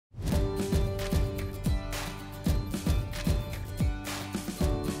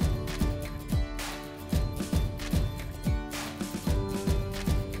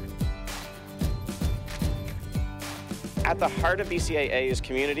At the heart of BCAA is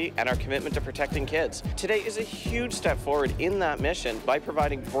community and our commitment to protecting kids. Today is a huge step forward in that mission by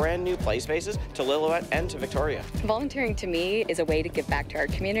providing brand new play spaces to Lillooet and to Victoria. Volunteering to me is a way to give back to our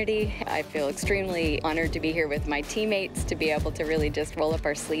community. I feel extremely honored to be here with my teammates, to be able to really just roll up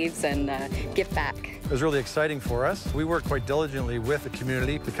our sleeves and give back. It was really exciting for us. We worked quite diligently with the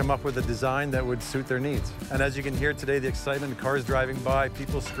community to come up with a design that would suit their needs. And as you can hear today, the excitement, cars driving by,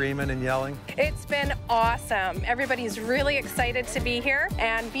 people screaming and yelling. It's been awesome. Everybody's really excited to be here,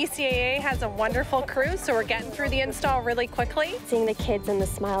 and BCAA has a wonderful crew, so we're getting through the install really quickly. Seeing the kids and the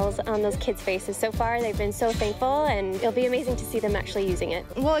smiles on those kids' faces so far, they've been so thankful, and it'll be amazing to see them actually using it.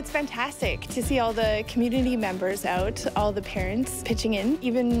 Well, it's fantastic to see all the community members out, all the parents pitching in,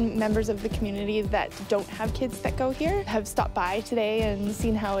 even members of the community that don't have kids that go here have stopped by today and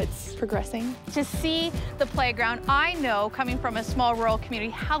seen how it's progressing. To see the playground, I know, coming from a small rural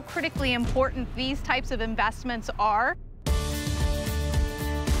community, how critically important these types of investments are.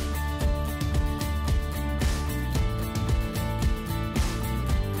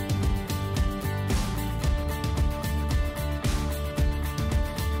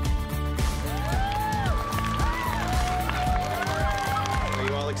 Are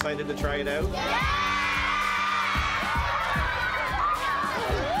you all excited to try it out? Yeah!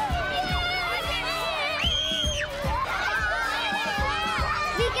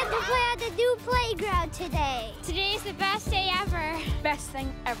 We get to play on the new playground today. Today is the best day ever. Best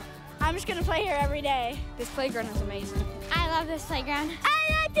thing ever. I'm just gonna play here every day. This playground is amazing. I love this playground.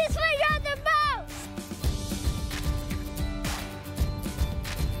 I like this playground the most!